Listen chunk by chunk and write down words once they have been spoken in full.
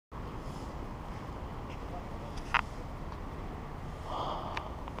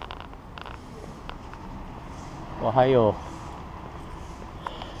Ohio.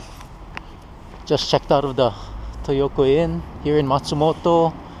 Just checked out of the Toyoko Inn here in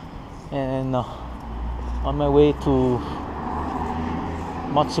Matsumoto, and on my way to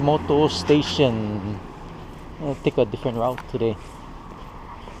Matsumoto Station. I'll take a different route today.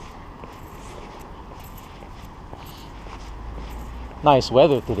 Nice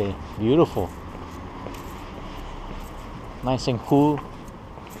weather today, beautiful, nice and cool.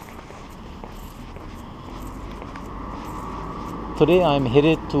 Today I'm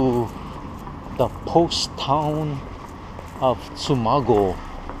headed to the post town of Tsumago.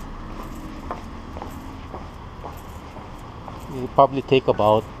 It'll probably take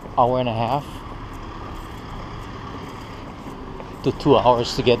about hour and a half to 2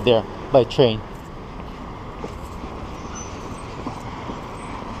 hours to get there by train.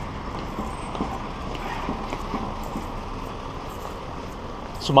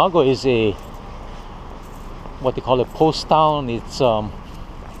 Tsumago is a what they call a post town. It's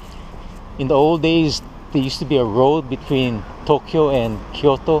in the old days there used to be a road between Tokyo and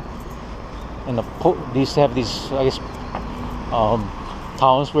Kyoto, and they used to have these, I guess,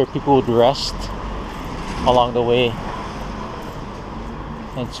 towns where people would rest along the way,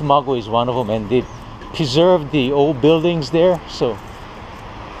 and Tsumago is one of them, and they preserved the old buildings there, so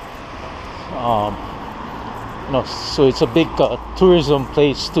so it's a big tourism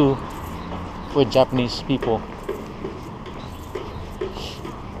place too for Japanese people.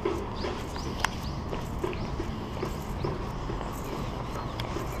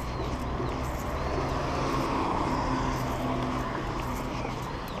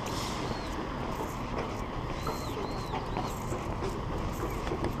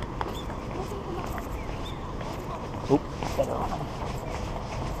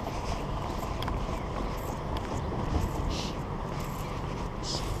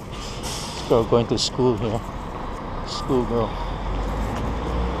 Girl going to school here. School girl.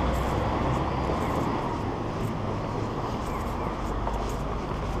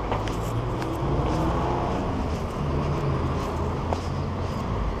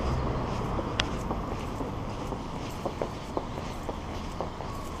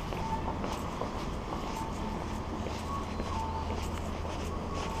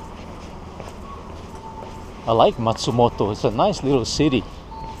 I like Matsumoto. It's a nice little city.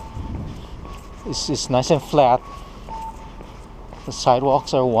 It's nice and flat. The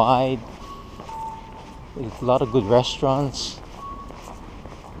sidewalks are wide. There's a lot of good restaurants.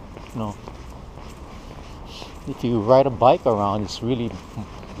 If you ride a bike around, it's really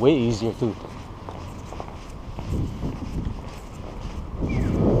way easier too.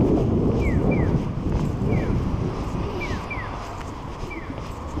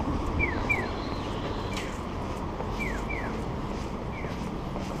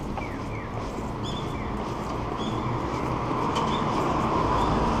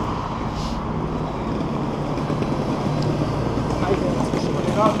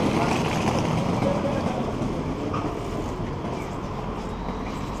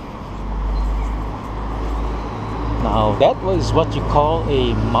 Now that was what you call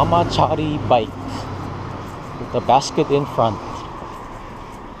a mamachari bike with a basket in front.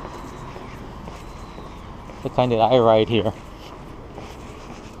 The kind that I ride here.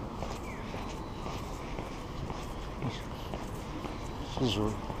 She's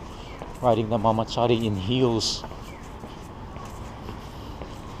riding the mamachari in heels.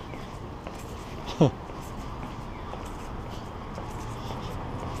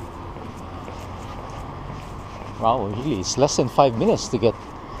 Wow, really, it's less than 5 minutes to get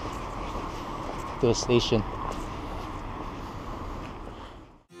to a station.